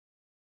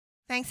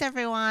Thanks,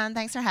 everyone.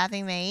 Thanks for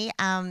having me.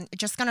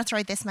 Just going to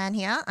throw this man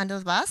here under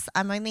the bus.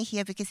 I'm only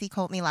here because he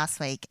called me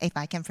last week if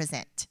I can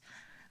present.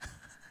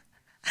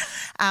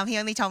 He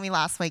only told me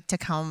last week to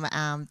come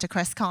to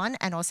CRESTCon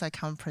and also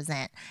come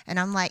present. And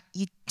I'm like,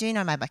 you do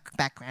know my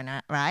background,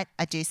 right?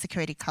 I do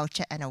security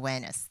culture and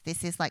awareness.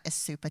 This is like a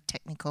super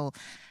technical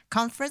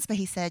conference, but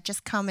he said,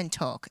 just come and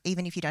talk,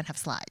 even if you don't have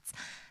slides.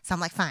 So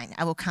I'm like, fine,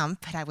 I will come,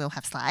 but I will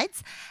have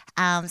slides.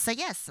 So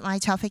yes, my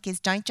topic is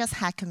don't just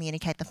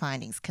communicate the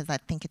findings, because I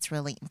think it's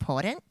really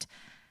important.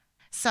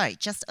 So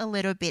just a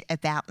little bit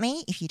about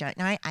me. If you don't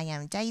know, I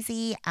am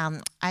Daisy.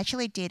 I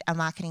actually did a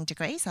marketing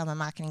degree, so I'm a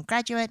marketing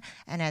graduate.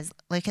 And as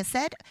Lucas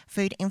said,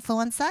 food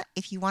influencer.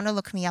 If you want to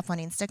look me up on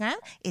Instagram,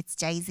 it's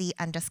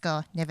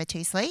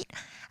Daisy_never-too-sweet.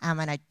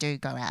 And I do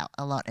go out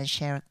a lot and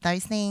share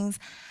those things.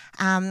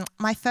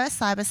 My first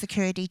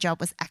cybersecurity job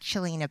was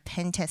actually in a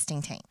pen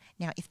testing team.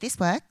 Now, if this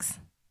works,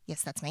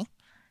 yes, that's me.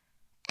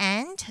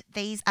 And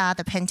these are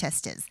the pen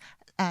testers.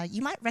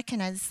 You might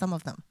recognize some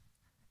of them.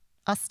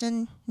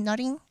 Austin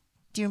nodding.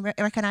 Do you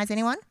recognize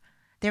anyone?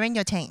 They're in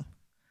your team.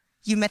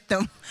 You met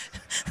them.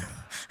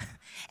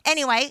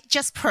 Anyway,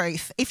 just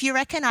proof. If you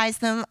recognize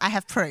them, I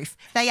have proof.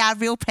 They are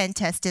real pen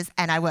testers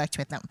and I worked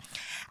with them.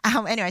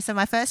 Anyway, so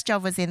my first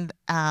job was in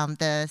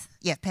the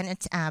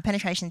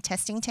penetration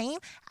testing team.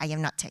 I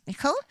am not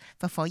technical,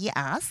 before you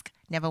ask.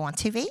 Never want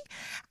to be.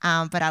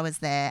 But I was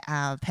their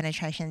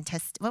penetration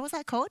test, what was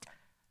that called?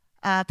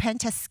 Pen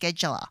test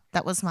scheduler.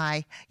 That was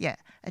my,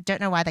 I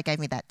don't know why they gave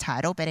me that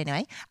title, but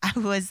anyway, I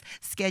was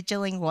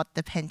scheduling what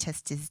the pen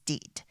testers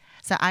did.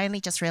 So I only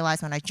just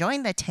realized when I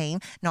joined the team,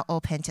 not all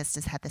pen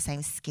testers had the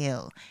same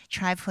skill.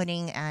 Try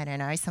putting, I don't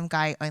know, some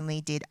guy only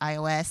did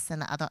iOS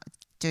and the other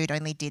dude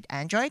only did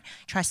Android.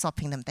 Try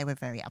swapping them. They were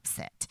very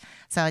upset.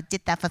 So I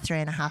did that for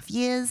 3.5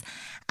 years.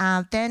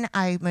 Then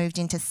I moved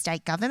into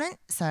state government.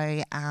 So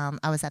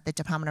I was at the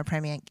Department of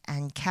Premier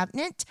and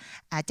Cabinet.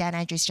 Dan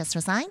Andrews just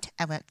resigned.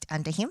 I worked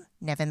under him,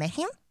 never met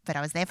him, but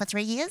I was there for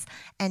 3 years.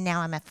 And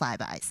now I'm at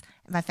Flybuys.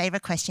 My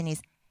favourite question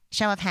is,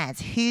 show of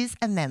hands, who's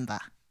a member?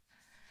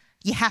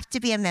 You have to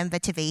be a member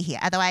to be here.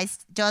 Otherwise,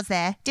 doors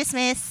there,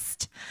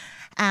 dismissed.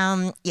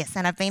 Yes,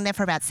 and I've been there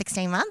for about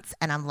 16 months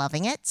and I'm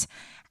loving it.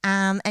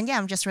 And yeah,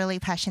 I'm just really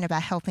passionate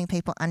about helping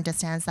people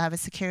understand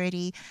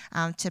cybersecurity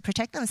to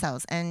protect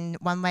themselves. And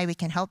one way we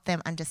can help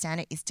them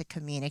understand it is to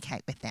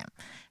communicate with them.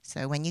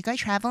 So when you go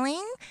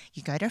traveling,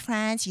 you go to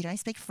France, you don't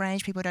speak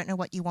French, people don't know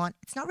what you want.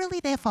 It's not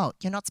really their fault.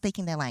 You're not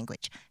speaking their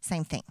language.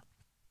 Same thing.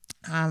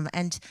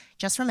 And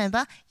just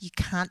remember, you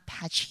can't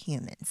patch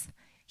humans.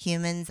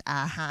 Humans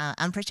are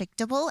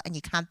unpredictable and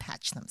you can't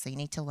patch them. So you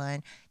need to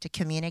learn to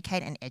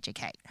communicate and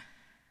educate.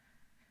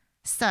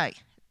 So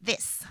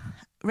this,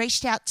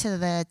 reached out to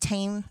the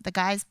team, the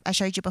guys I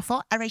showed you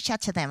before, I reached out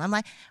to them. I'm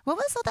like, what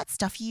was all that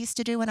stuff you used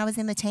to do when I was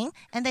in the team?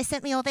 And they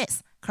sent me all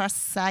this,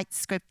 cross-site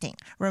scripting,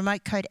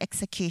 remote code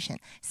execution,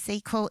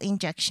 SQL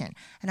injection.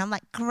 And I'm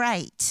like,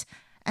 great.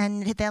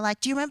 And they're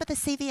like, do you remember the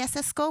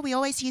CVSS score? We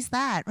always use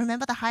that.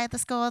 Remember the higher the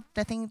score,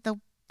 the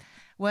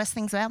worse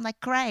things were? I'm like,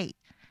 great.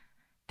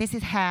 This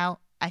is how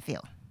I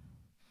feel.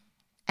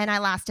 And I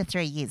lasted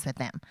 3 years with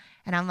them.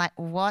 And I'm like,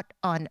 what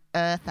on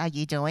earth are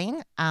you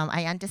doing?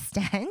 I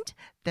understand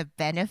the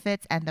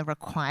benefits and the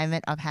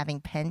requirement of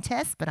having pen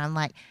tests, but I'm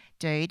like,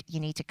 dude,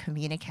 you need to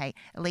communicate.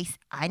 At least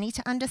I need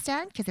to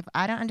understand, because if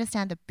I don't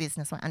understand, the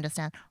business won't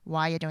understand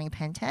why you're doing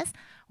pen tests.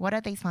 What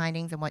are these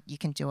findings and what you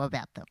can do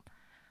about them?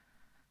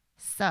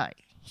 So,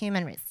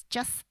 human risk.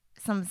 Just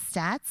some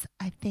stats.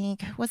 I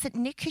think, was it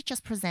Nick who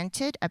just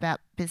presented about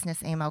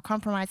business email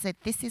compromise? So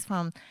this is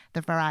from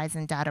the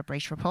Verizon data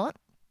breach report.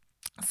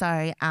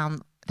 So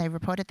they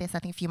reported this, I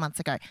think, a few months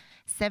ago.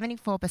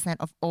 74%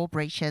 of all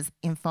breaches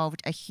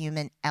involved a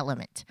human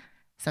element.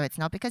 So it's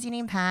not because you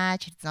didn't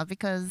patch, it's not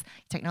because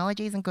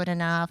technology isn't good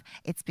enough,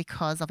 it's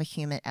because of a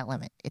human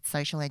element. It's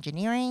social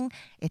engineering,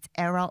 it's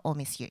error or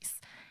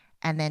misuse.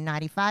 And then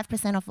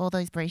 95% of all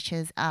those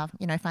breaches are,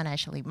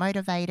 financially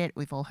motivated.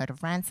 We've all heard of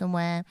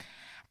ransomware.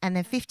 And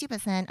then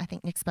 50%, I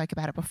think Nick spoke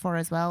about it before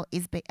as well,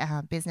 is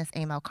business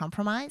email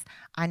compromise.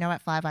 I know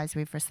at Flybuys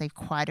we've received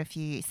quite a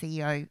few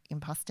CEO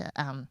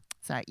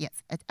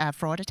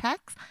fraud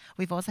attacks.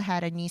 We've also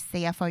had a new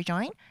CFO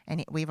join,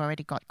 and we've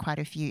already got quite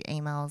a few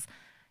emails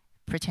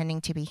pretending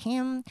to be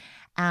him.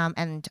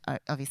 And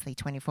obviously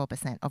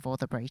 24% of all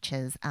the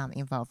breaches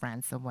involve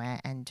ransomware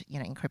and,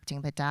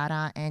 encrypting the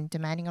data and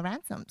demanding a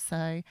ransom.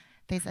 So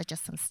these are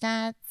just some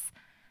stats.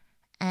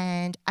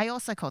 And I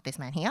also called this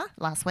man here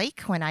last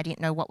week when I didn't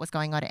know what was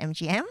going on at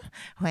MGM,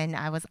 when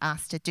I was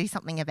asked to do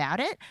something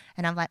about it.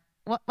 And I'm like,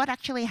 what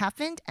actually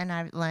happened? And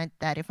I learned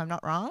that, if I'm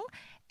not wrong,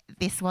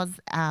 this was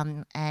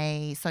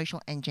a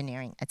social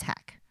engineering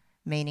attack,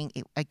 meaning,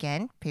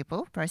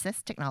 people,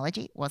 process,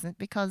 technology. It wasn't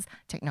because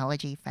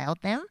technology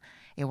failed them.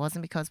 It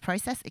wasn't because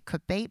process, it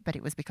could be, but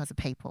it was because of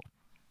people.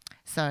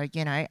 So,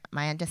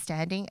 my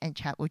understanding, and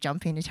chat will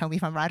jump in to tell me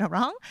if I'm right or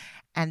wrong,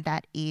 and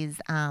that is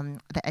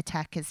the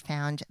attackers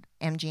found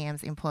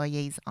MGM's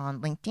employees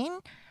on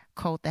LinkedIn,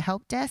 called the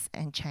help desk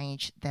and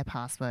changed their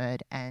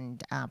password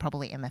and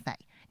probably MFA.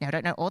 Now, I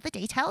don't know all the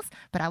details,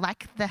 but I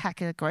like the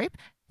hacker group.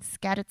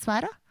 Scattered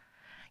Spider?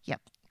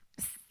 Yep.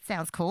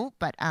 Sounds cool,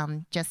 but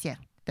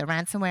the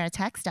ransomware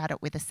attack started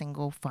with a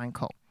single phone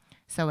call.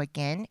 So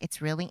again,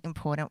 it's really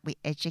important we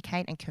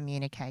educate and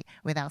communicate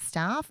with our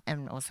staff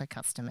and also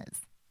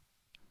customers.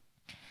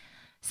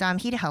 So I'm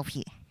here to help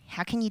you.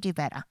 How can you do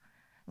better?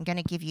 I'm going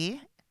to give you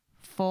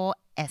 4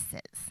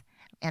 S's.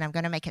 And I'm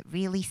going to make it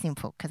really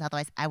simple because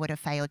otherwise I would have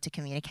failed to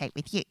communicate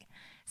with you.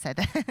 So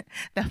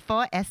the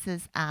 4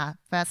 S's are,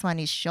 first one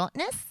is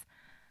shortness.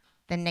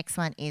 The next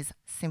one is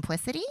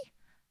simplicity.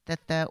 The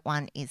third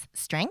one is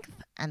strength.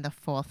 And the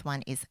fourth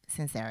one is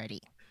sincerity.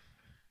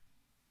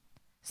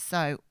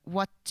 So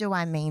what do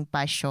I mean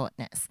by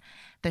shortness?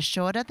 The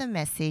shorter the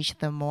message,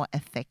 the more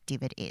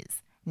effective it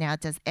is. Now,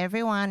 does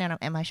everyone, and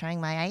am I showing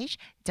my age?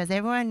 Does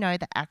everyone know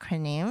the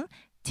acronym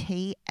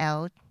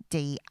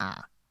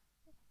TLDR?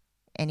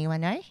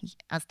 Anyone know?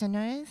 Austin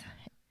knows?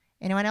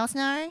 Anyone else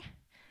know?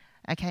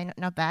 Okay,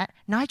 not bad.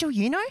 Nigel,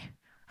 you know?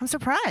 I'm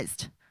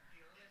surprised.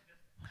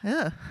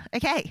 Ugh,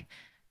 okay.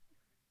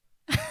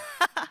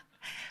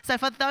 So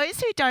for those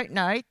who don't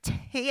know,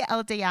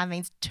 TLDR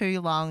means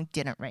too long,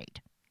 didn't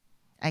read.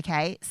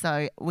 Okay,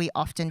 so we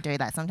often do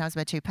that. Sometimes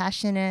we're too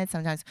passionate.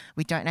 Sometimes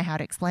we don't know how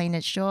to explain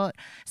it short.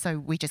 So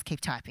we just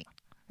keep typing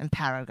in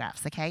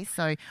paragraphs, okay?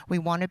 So we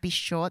want to be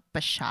short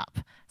but sharp.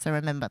 So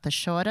remember, the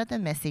shorter the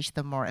message,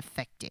 the more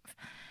effective.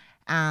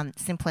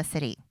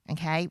 Simplicity,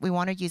 okay? We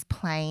want to use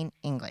plain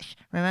English.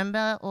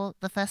 Remember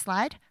the first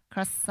slide?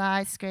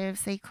 Cross-site,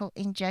 script, SQL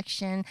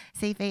injection,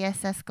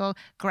 CVSS goal.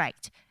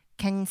 Great.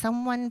 Can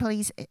someone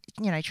please,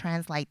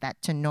 translate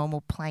that to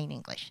normal plain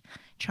English?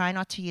 Try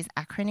not to use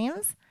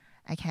acronyms.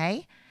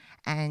 Okay,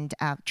 and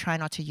try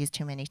not to use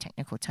too many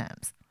technical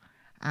terms.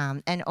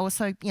 And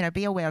also,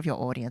 be aware of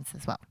your audience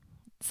as well.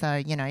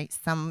 So,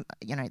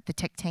 the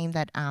tech team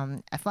that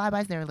at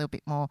Flybys, they're a little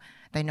bit more,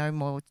 they know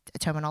more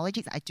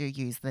terminologies. I do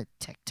use the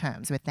tech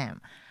terms with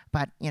them.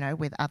 But,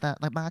 with other,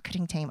 like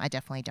marketing team, I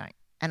definitely don't.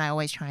 And I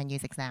always try and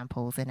use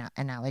examples and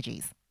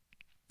analogies.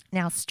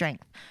 Now,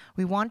 strength.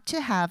 We want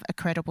to have a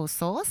credible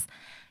source.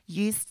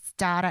 Use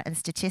data and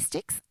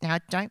statistics. Now, I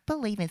don't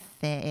believe in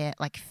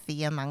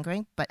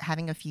fear-mongering, but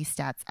having a few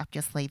stats up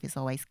your sleeve is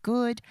always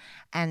good.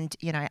 And,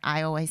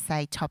 I always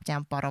say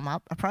top-down,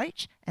 bottom-up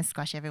approach and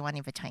squash everyone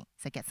in between.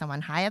 So get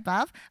someone high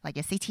above, like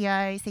your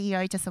CTO,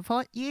 CEO to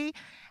support you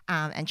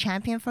and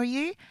champion for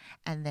you.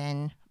 And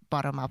then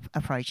bottom-up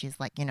approach is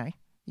like,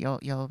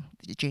 your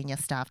junior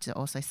staff to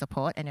also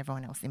support, and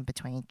everyone else in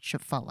between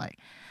should follow.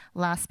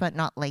 Last but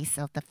not least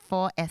of the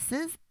 4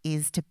 S's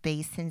is to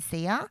be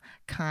sincere,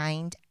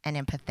 kind, and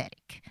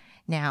empathetic.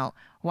 Now,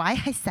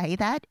 why I say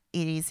that,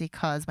 it is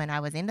because when I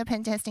was in the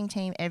pen testing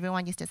team,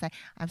 everyone used to say,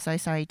 I'm so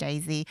sorry,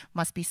 Daisy,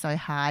 must be so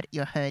hard,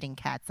 you're herding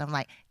cats. I'm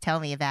like, tell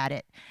me about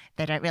it.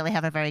 They don't really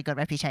have a very good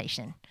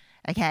reputation.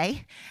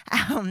 Okay,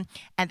 and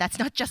that's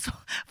not just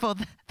for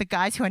the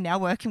guys who are now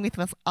working with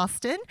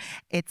Austin.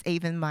 It's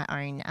even my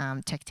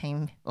own tech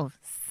team or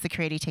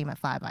security team at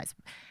Flybys.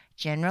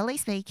 Generally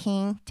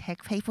speaking,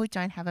 tech people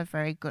don't have a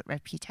very good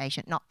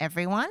reputation. Not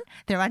everyone.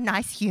 There are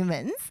nice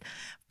humans,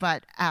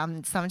 but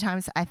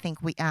sometimes I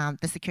think the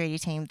security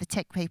team, the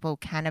tech people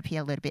can appear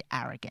a little bit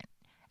arrogant,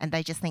 and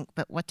they just think,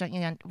 but why don't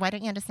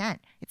you understand?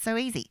 It's so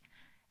easy.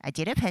 I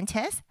did a pen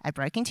test. I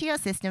broke into your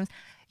systems.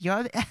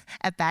 You're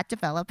a bad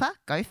developer.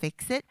 Go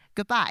fix it.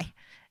 Goodbye.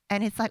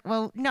 And it's like,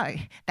 well, no,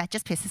 that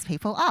just pisses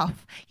people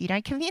off. You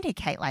don't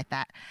communicate like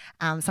that.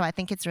 So I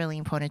think it's really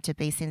important to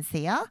be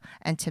sincere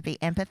and to be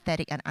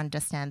empathetic and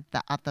understand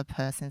the other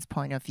person's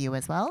point of view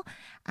as well.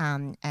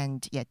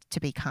 And to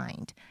be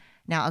kind.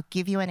 Now, I'll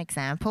give you an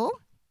example.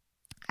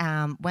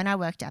 When I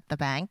worked at the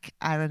bank,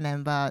 I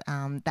remember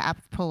the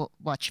Apple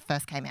Watch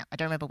first came out. I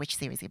don't remember which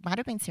series. It might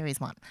have been Series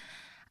 1.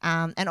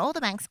 And all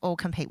the banks all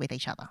compete with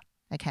each other,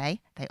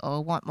 okay? They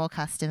all want more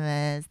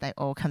customers. They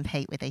all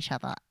compete with each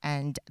other.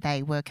 And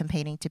they were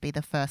competing to be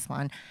the first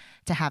one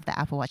to have the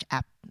Apple Watch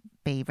app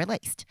be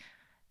released.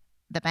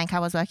 The bank I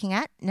was working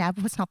at, NAB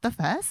was not the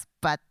first,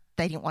 but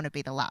they didn't want to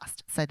be the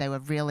last. So they were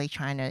really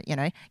trying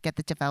to, get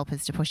the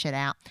developers to push it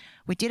out.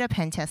 We did a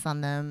pen test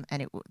on them,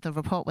 and the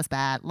report was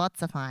bad,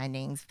 lots of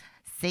findings.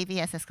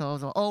 CVSS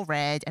scores were all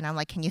red, and I'm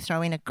like, can you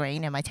throw in a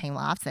green? And my team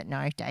laughed, said,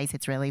 no, Days,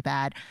 it's really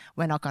bad.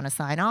 We're not going to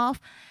sign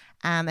off.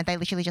 And they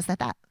literally just said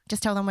that.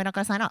 Just tell them we're not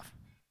going to sign off.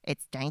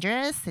 It's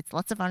dangerous. It's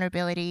lots of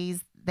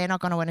vulnerabilities. They're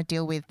not going to want to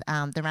deal with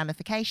the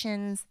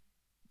ramifications.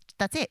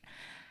 That's it.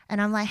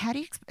 And I'm like, how do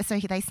you... So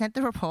they sent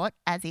the report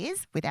as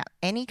is without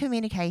any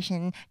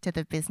communication to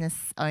the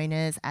business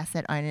owners,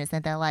 asset owners,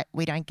 and they're like,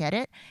 we don't get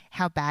it.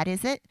 How bad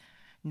is it?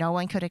 No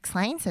one could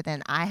explain. So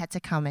then I had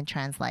to come and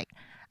translate.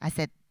 I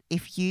said,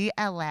 if you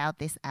allow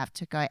this app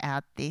to go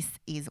out, this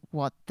is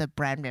what the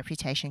brand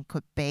reputation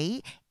could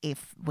be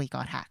if we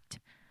got hacked.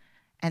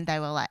 And they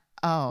were like,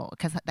 oh,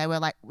 because they were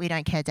like, we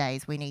don't care,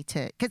 Days, we need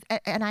to...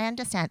 And I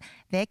understand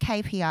their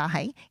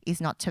KPI is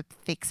not to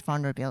fix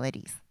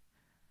vulnerabilities.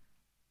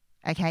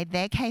 Okay,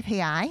 their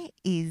KPI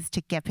is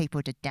to get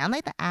people to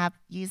download the app,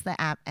 use the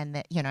app,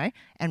 and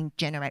and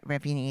generate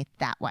revenue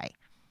that way.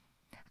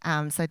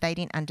 So they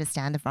didn't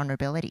understand the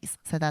vulnerabilities.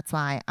 So that's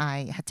why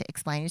I had to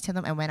explain it to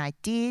them. And when I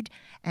did,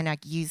 and I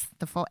used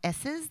the 4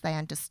 S's, they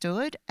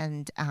understood.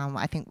 And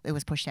I think it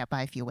was pushed out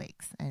by a few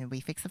weeks. And we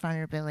fixed the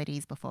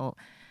vulnerabilities before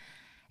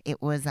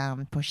it was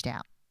pushed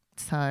out.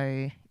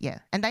 So yeah,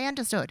 and they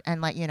understood.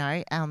 And like,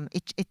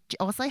 it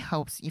also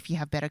helps if you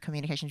have better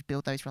communication to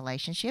build those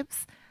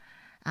relationships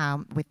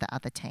with the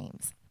other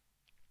teams.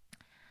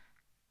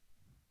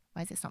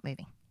 Why is this not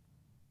moving?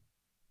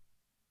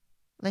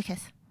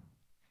 Lucas.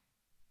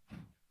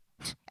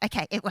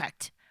 Okay, it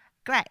worked.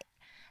 Great.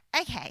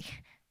 Okay.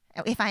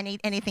 If I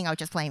need anything, I'll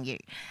just blame you.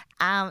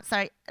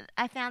 So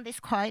I found this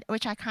quote,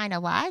 which I kind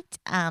of liked.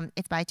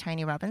 It's by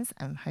Tony Robbins.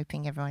 I'm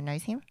hoping everyone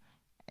knows him.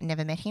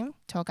 Never met him,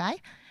 tall guy,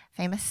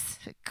 famous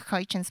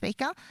coach and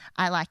speaker.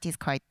 I liked his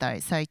quote though.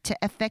 So to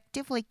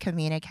effectively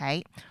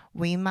communicate,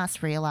 we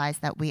must realize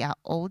that we are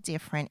all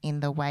different in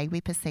the way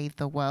we perceive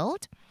the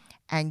world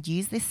and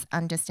use this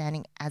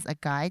understanding as a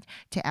guide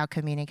to our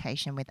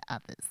communication with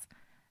others.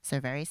 So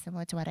very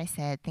similar to what I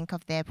said, think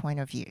of their point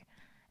of view.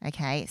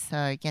 Okay,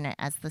 so,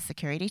 as the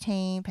security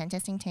team, pen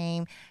testing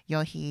team,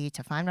 you're here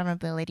to find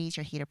vulnerabilities,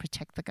 you're here to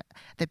protect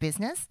the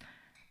business,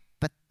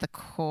 but the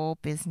core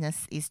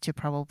business is to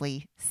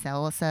probably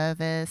sell a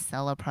service,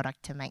 sell a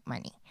product to make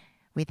money.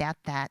 Without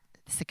that,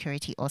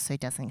 security also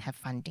doesn't have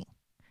funding.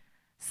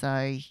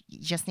 So you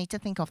just need to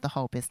think of the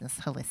whole business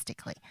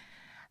holistically.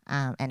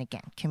 And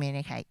again,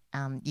 communicate.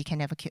 You can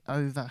never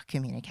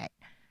over-communicate.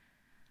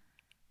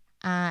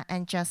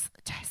 And just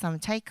some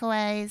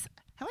takeaways.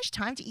 How much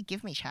time did you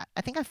give me, chat?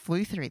 I think I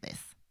flew through this.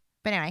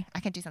 But anyway, I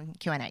can do some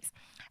Q&As.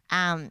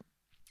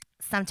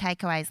 Some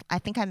takeaways. I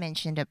think I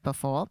mentioned it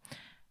before.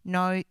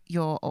 Know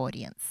your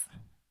audience.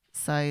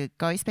 So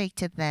go speak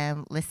to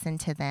them, listen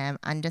to them,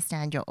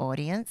 understand your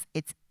audience.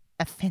 It's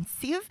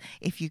offensive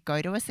if you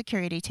go to a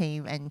security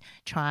team and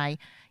try,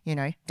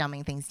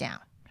 dumbing things down.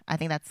 I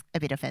think that's a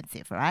bit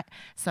offensive, right?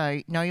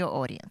 So know your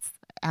audience.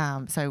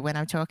 So when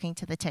I'm talking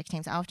to the tech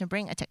teams, I often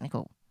bring a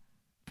technical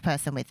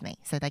person with me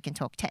so they can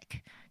talk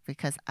tech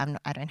because I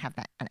don't have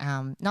that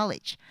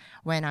knowledge.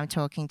 When I'm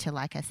talking to,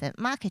 like I said,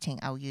 marketing,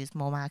 I'll use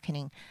more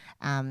marketing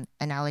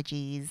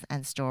analogies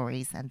and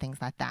stories and things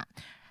like that.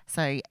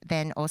 So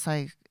then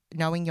also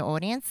knowing your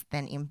audience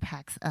then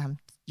impacts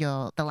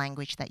the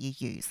language that you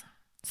use.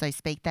 So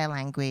speak their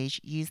language,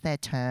 use their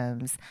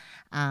terms.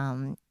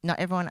 Not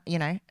everyone,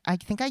 I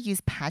think I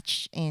used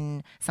patch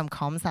in some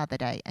comms the other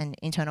day, and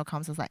internal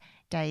comms was like,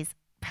 Days,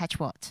 patch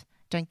what?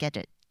 Don't get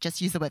it.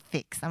 Just use the word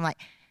fix. I'm like,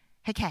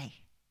 okay.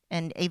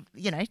 And 8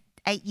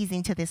 years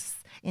into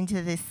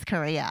this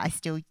career,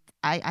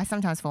 I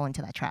sometimes fall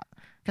into that trap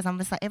because I'm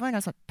just like, everyone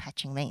knows what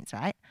patching means,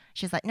 right?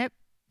 She's like, nope.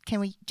 Can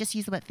we just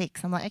use the word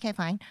fix? I'm like, okay,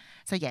 fine.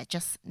 So yeah,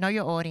 just know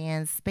your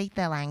audience, speak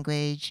their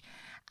language.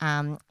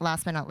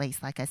 Last but not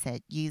least, like I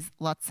said, use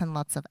lots and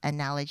lots of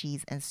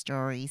analogies and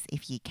stories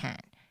if you can,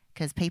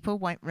 because people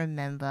won't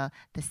remember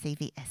the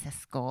CVSS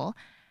score.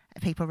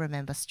 People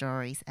remember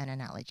stories and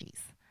analogies.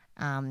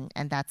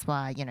 And that's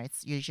why,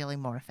 it's usually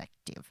more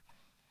effective.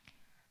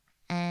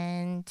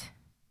 And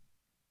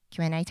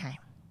Q&A time.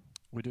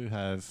 We do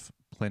have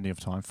plenty of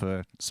time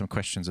for some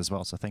questions as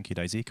well, so thank you,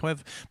 Daisy.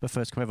 But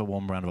first, can we have a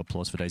warm round of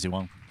applause for Daisy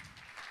Wong?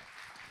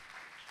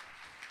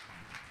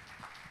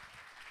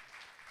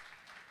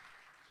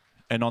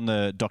 And on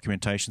the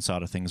documentation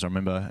side of things, I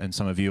remember, and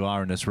some of you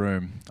are in this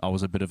room, I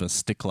was a bit of a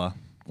stickler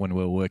when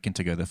we were working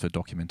together for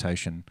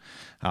documentation.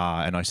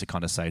 And I used to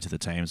kind of say to the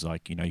teams,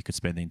 like, you could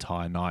spend the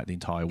entire night, the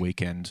entire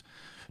weekend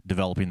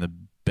developing the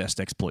best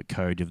exploit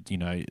code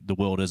the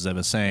world has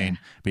ever seen.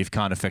 But if you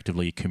can't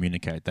effectively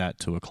communicate that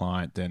to a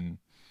client, then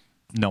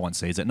no one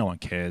sees it, no one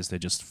cares. They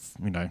just,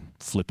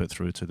 flip it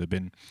through to the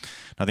bin.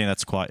 I think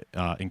that's quite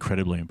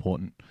incredibly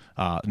important.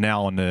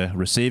 Now on the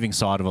receiving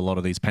side of a lot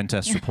of these pen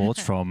test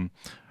reports from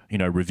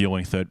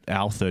reviewing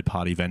our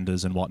third-party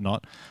vendors and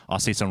whatnot, I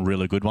see some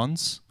really good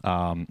ones.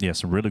 Some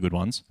really good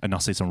ones, and I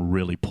see some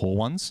really poor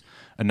ones.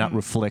 And that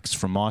reflects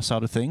from my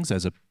side of things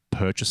as a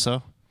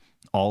purchaser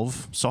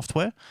of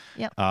software,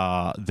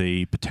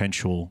 the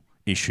potential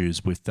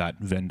issues with that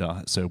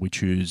vendor. So we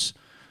choose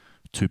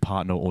to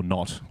partner or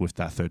not with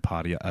that third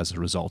party as a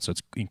result. So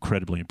it's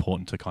incredibly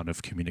important to kind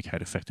of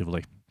communicate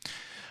effectively.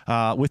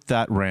 With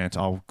that rant,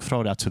 I'll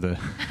throw it out to the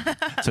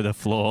to the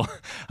floor.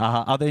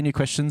 Are there any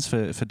questions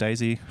for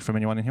Daisy from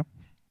anyone in here?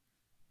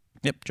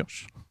 Yep,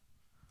 Josh.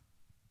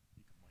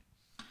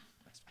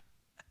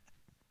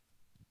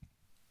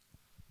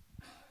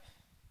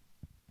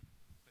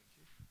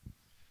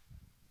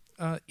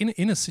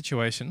 In a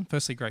situation,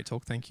 firstly, great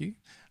talk, thank you.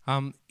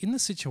 In the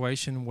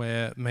situation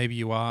where maybe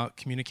you are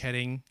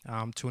communicating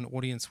to an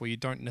audience where you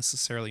don't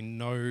necessarily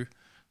know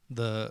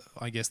the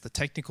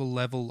technical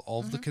level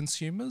of the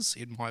consumers,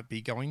 it might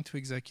be going to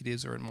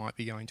executives or it might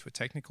be going to a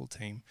technical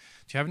team.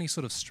 Do you have any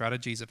sort of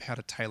strategies of how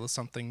to tailor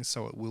something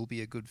so it will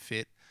be a good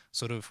fit,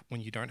 sort of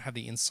when you don't have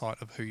the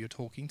insight of who you're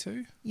talking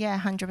to? Yeah,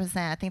 100%.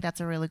 I think that's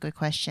a really good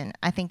question.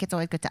 I think it's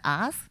always good to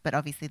ask, but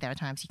obviously there are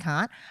times you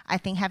can't. I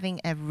think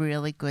having a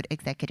really good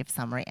executive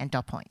summary and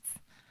dot points.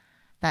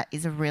 that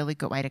is a really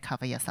good way to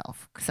cover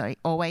yourself. So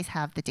always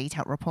have the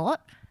detailed report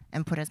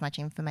and put as much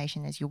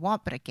information as you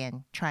want, but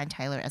again, try and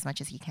tailor it as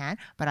much as you can.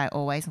 But I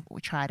always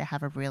try to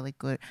have a really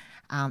good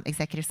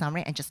executive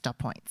summary and just dot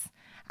points.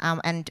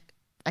 And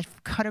I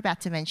forgot about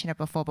to mention it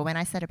before, but when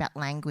I said about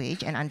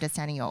language and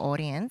understanding your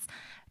audience,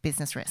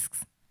 business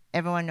risks.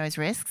 Everyone knows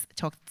risks.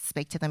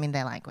 Speak to them in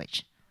their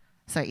language.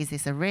 So is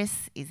this a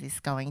risk? Is this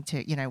going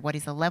to, what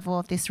is the level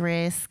of this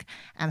risk?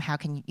 How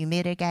can you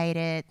mitigate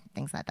it?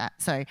 Things like that.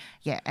 So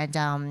yeah,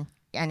 and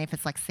if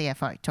it's like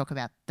CFO, talk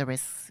about the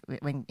risks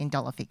in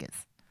dollar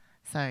figures.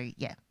 So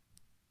yeah.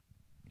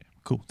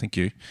 Cool, thank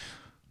you.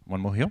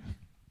 One more here.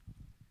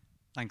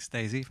 Thanks,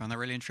 Daisy. Found that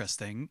really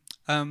interesting.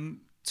 To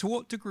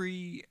what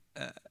degree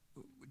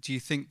do you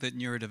think that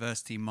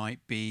neurodiversity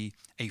might be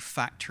a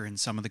factor in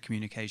some of the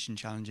communication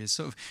challenges?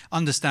 Sort of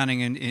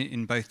understanding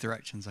in both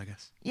directions, I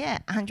guess. Yeah,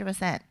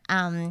 100%.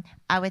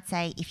 I would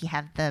say if you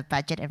have the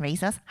budget and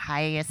resource,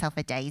 hire yourself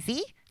a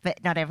Daisy,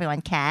 but not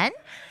everyone can.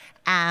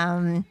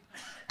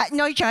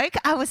 No joke,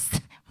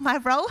 my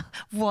role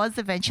was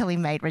eventually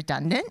made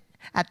redundant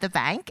at the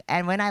bank,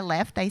 and when I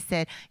left, they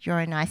said, "You're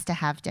a nice to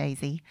have,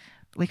 Daisy.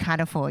 We can't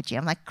afford you."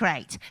 I'm like,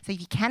 great. So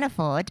if you can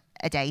afford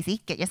a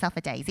Daisy, get yourself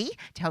a Daisy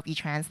to help you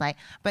translate.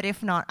 But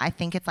if not, I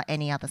think it's like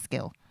any other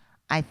skill.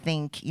 I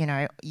think,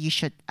 you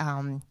should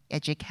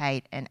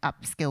educate and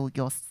upskill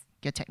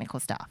your technical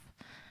staff.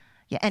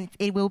 Yeah, and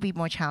it will be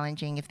more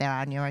challenging if there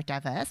are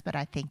neurodiverse, but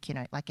I think,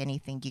 like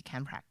anything, you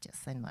can practice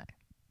and learn.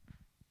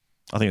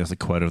 I think that's the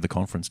quote of the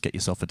conference, get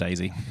yourself a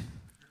Daisy.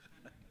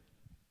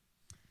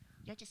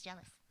 You're just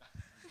jealous.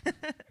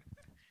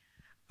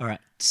 All right,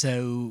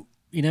 so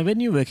when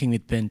you're working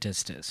with pen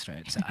testers,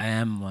 right? So I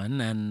am one,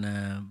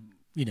 and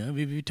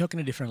we're talking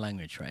a different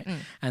language, right?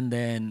 And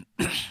then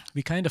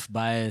we kind of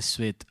bias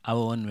with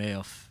our own way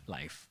of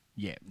life.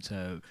 Yeah.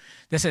 So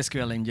there's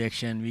SQL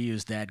injection. We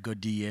use that. Go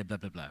DA. Blah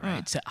blah blah.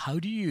 Right. So how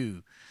do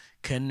you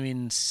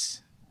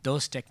convince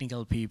those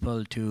technical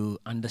people to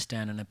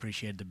understand and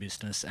appreciate the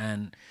business,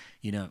 and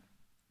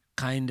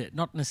kind of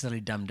not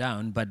necessarily dumb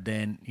down, but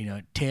then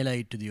tailor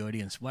it to the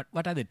audience? What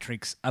are the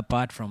tricks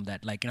apart from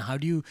that? Like, how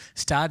do you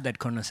start that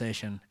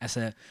conversation as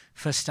a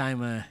first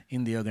timer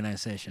in the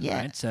organization?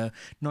 Yeah. Right. So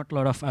not a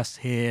lot of us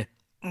here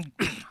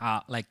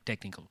are like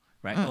technical,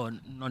 right? Or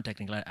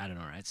non-technical. I don't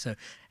know, right? So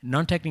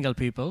non-technical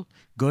people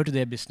go to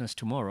their business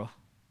tomorrow.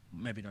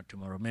 Maybe not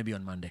tomorrow, maybe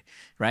on Monday,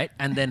 right?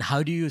 And then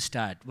how do you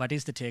start? What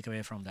is the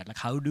takeaway from that? Like,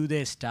 how do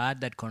they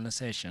start that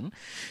conversation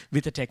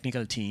with a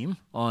technical team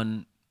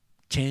on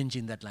change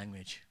in that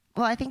language?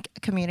 Well, I think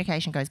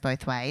communication goes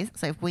both ways.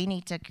 So if we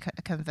need to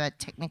convert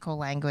technical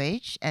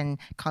language and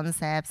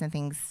concepts and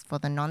things for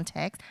the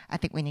non-techs, I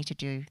think we need to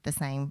do the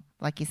same,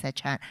 like you said,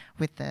 Chat,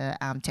 with the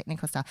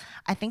technical stuff.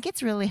 I think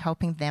it's really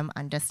helping them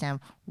understand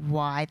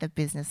why the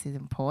business is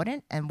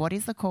important and what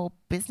is the core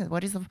business,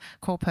 what is the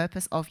core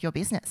purpose of your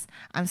business.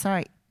 I'm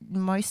sorry,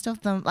 most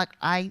of them, like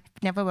I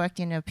never worked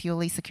in a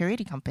purely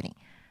security company.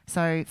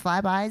 So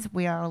Flybys,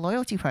 we are a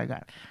loyalty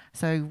program.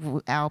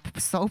 So our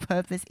sole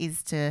purpose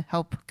is to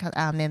help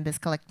our members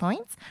collect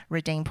points,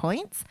 redeem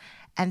points,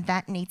 and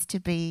that needs to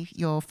be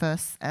your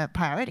first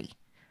priority.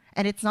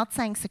 And it's not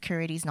saying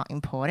security is not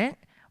important.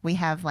 We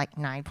have like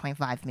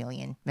 9.5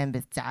 million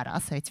members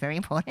data, so it's very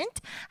important.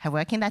 I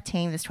work in that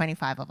team, there's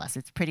 25 of us,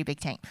 it's a pretty big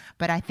team.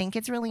 But I think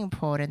it's really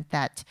important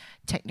that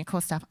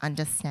technical staff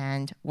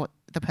understand what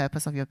the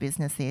purpose of your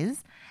business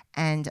is.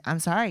 And I'm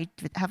sorry,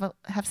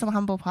 have some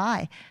humble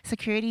pie.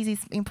 Security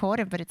is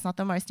important, but it's not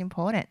the most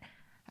important.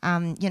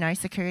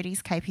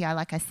 Security's KPI,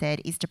 like I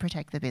said, is to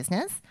protect the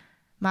business.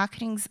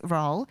 Marketing's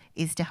role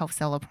is to help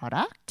sell a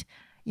product.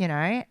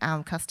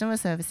 Customer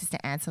service is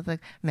to answer the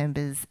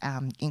members'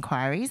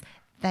 inquiries.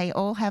 They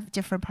all have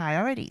different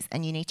priorities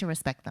and you need to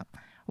respect them.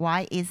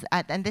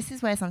 And this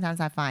is where sometimes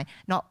I find,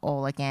 not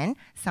all again,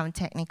 some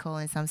technical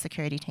and some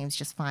security teams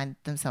just find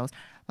themselves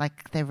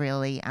like they're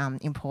really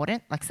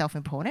important, like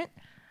self-important.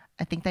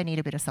 I think they need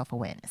a bit of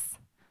self-awareness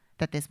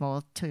that there's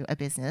more to a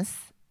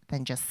business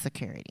than just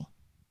security.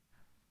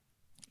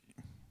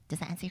 Does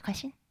that answer your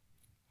question?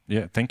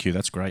 Yeah, thank you.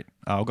 That's great.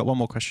 I've got one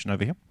more question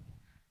over here.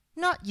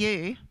 Not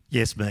you.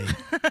 Yes, me.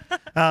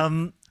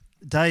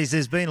 Days,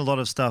 there's been a lot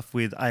of stuff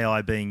with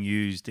AI being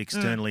used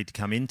externally to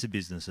come into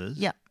businesses.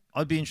 Yeah.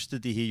 I'd be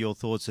interested to hear your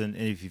thoughts, and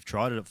if you've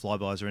tried it at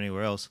Flybys or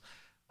anywhere else,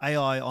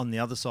 AI on the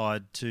other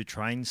side to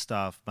train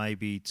staff,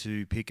 maybe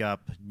to pick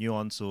up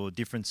nuance or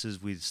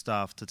differences with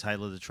staff to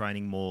tailor the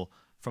training more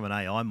from an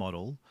AI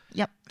model.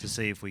 Yep. To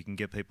see if we can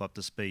get people up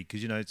to speed.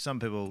 Because, some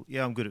people,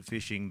 yeah, I'm good at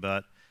fishing,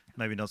 but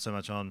maybe not so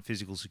much on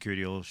physical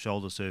security or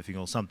shoulder surfing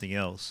or something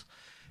else.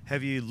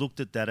 Have you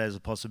looked at that as a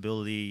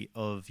possibility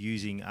of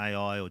using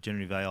AI or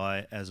generative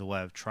AI as a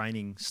way of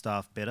training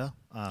staff better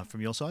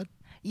from your side?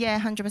 Yeah,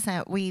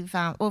 100%. We've,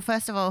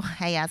 first of all,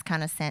 AI's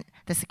kind of sent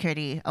the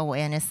security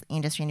awareness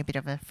industry in a bit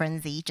of a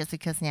frenzy just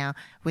because now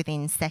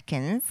within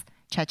seconds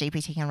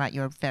ChatGPT can write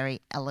you a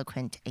very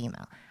eloquent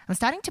email. I'm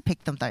starting to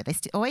pick them though. They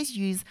always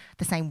use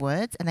the same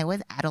words and they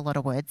always add a lot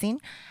of words in.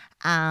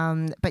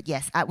 But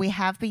yes, we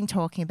have been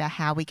talking about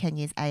how we can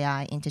use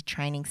AI into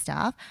training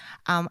staff.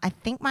 I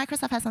think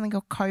Microsoft has something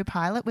called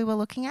Copilot we were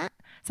looking at.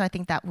 So I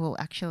think that will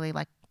actually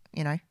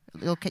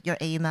look at your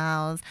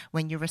emails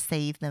when you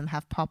receive them,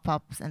 have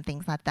pop-ups and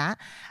things like that.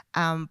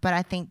 But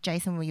I think,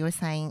 Jason, when you were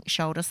saying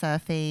shoulder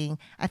surfing,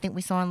 I think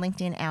we saw on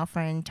LinkedIn our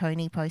friend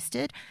Tony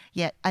posted.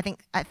 Yeah, I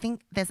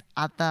think there's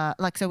other,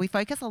 so we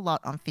focus a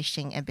lot on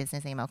phishing and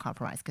business email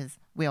compromise because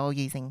we're all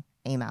using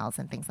emails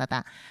and things like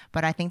that.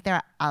 But I think there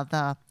are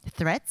other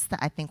threats that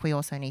I think we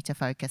also need to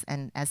focus,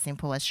 and as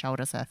simple as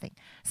shoulder surfing.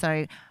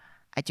 So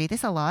I do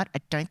this a lot. I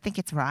don't think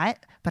it's right,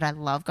 but I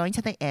love going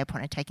to the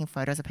airport and taking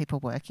photos of people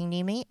working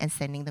near me and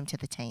sending them to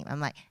the team. I'm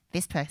like,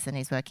 this person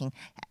is working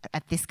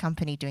at this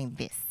company doing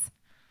this.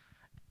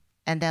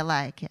 And they're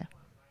like, yeah.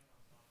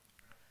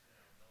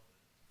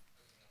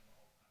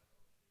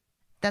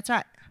 That's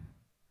right.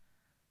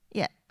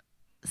 Yeah.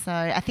 So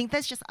I think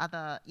there's just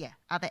other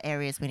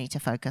areas we need to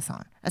focus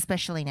on,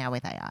 especially now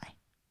with AI.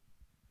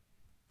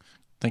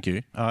 Thank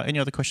you. Any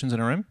other questions in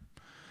the room?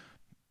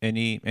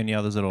 Any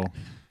others at all?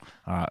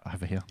 All right,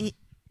 over here.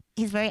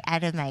 He's very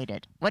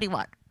animated. What do you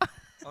want?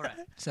 All right.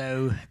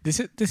 So this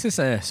is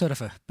a sort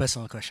of a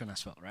personal question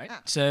as well, right?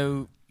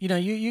 So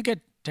you get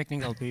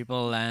technical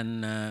people,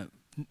 and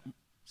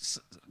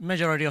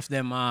majority of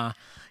them are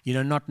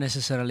not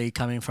necessarily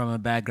coming from a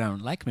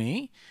background like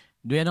me.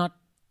 They're not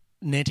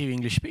native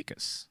English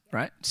speakers,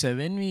 right? So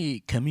when we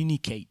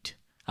communicate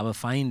our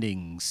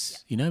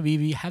findings,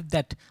 we have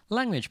that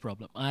language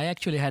problem. I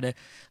actually had a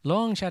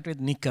long chat with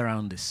Nick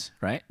around this,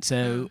 right?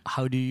 So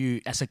how do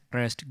you, as a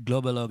CREST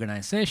global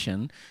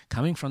organization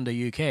coming from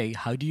the UK,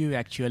 how do you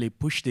actually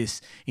push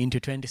this into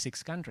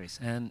 26 countries?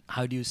 And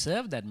how do you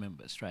serve that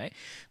members, right?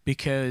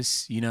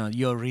 Because,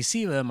 your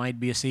receiver might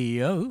be a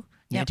CEO,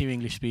 native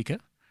English speaker,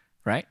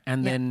 right?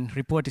 And then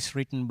report is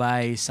written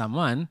by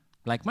someone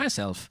like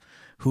myself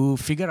who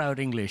figure out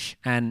English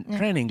and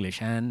train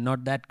English and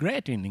not that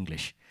great in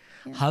English.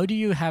 Yeah. How do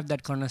you have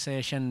that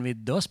conversation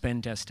with those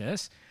pen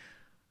testers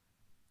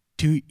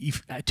to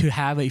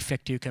have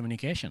effective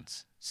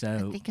communications?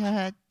 So I think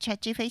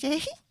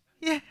ChatGPT.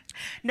 Yeah.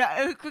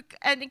 No,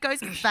 and it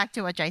goes back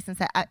to what Jason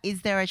said.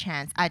 Is there a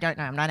chance? I don't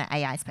know. I'm not an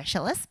AI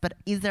specialist, but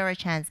is there a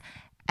chance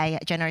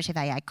generative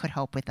AI could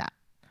help with that?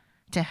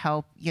 To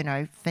help,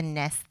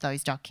 finesse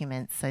those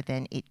documents so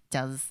then it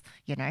does,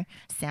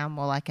 sound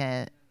more like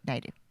a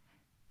native.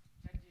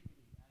 ChatGPT,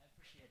 I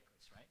appreciate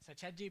this, right? So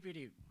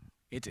ChatGPT,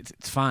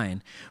 it's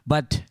fine.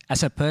 But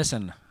as a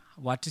person,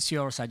 what is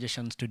your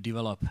suggestions to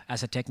develop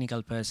as a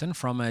technical person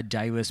from a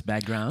diverse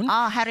background?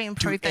 How to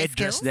improve those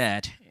address skills?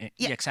 That.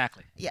 Yeah,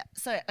 exactly. Yeah.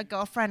 So a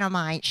girlfriend of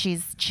mine,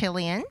 she's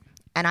Chilean,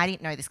 and I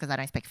didn't know this because I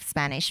don't speak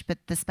Spanish, but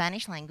the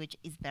Spanish language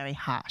is very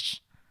harsh.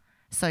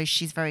 So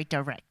she's very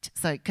direct.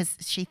 So because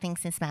she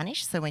thinks in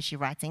Spanish, so when she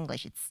writes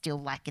English, it's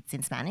still like it's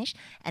in Spanish,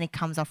 and it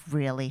comes off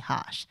really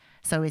harsh.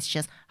 So it's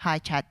just, hi,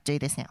 chat, do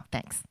this now,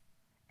 thanks.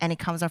 And it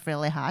comes off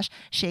really harsh.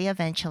 She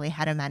eventually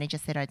had a manager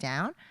sit her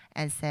down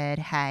and said,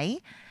 hey,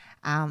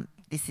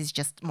 this is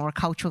just more a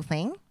cultural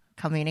thing,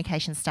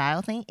 communication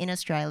style thing. In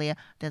Australia,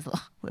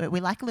 we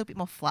like a little bit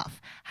more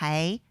fluff.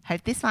 Hey,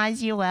 hope this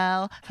finds you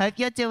well. Hope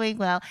you're doing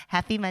well.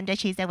 Happy Monday,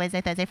 Tuesday,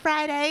 Wednesday, Thursday,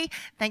 Friday.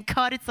 Thank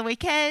God it's the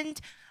weekend.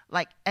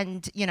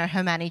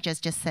 Her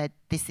managers just said,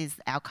 this is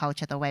our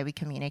culture, the way we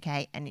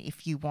communicate. And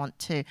if you want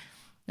to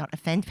not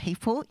offend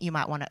people, you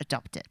might want to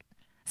adopt it.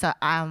 So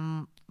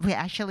we're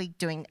actually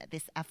doing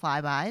this at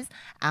Flybys.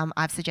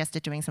 I've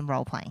suggested doing some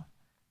role playing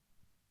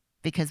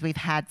because we've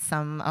had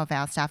some of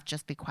our staff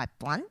just be quite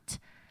blunt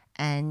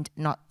and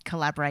not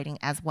collaborating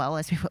as well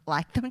as we would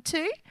like them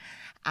to.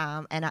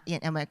 And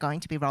we're going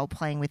to be role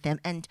playing with them.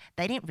 And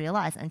they didn't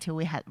realize until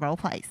we had role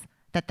plays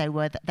that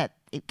that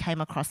it came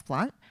across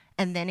blunt.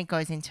 And then it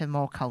goes into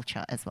more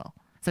culture as well.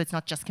 So it's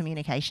not just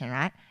communication,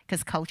 right?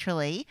 Because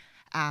culturally,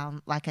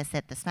 like I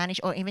said, the Spanish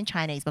or even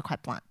Chinese were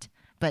quite blunt,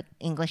 but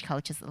English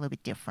culture is a little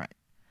bit different.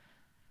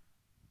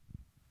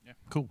 Yeah,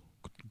 cool.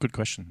 Good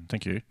question.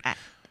 Thank you.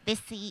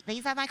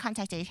 These are my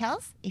contact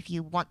details. If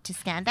you want to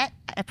scan that,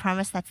 I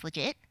promise that's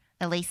legit.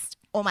 At least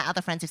all my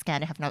other friends who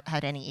scanned it have not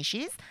had any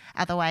issues.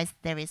 Otherwise,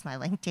 there is my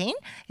LinkedIn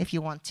if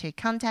you want to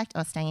contact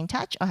or stay in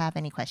touch or have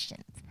any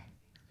questions.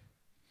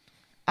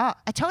 Oh,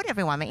 I told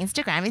everyone my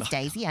Instagram is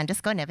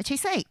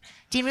Daisy_never-too-sweet.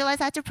 Didn't realise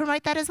I had to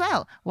promote that as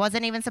well.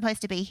 Wasn't even supposed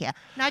to be here.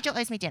 Nigel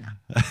owes me dinner.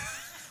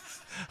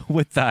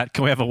 With that,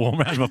 can we have a warm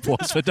round of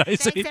applause for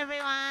Daisy? Thanks,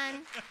 everyone.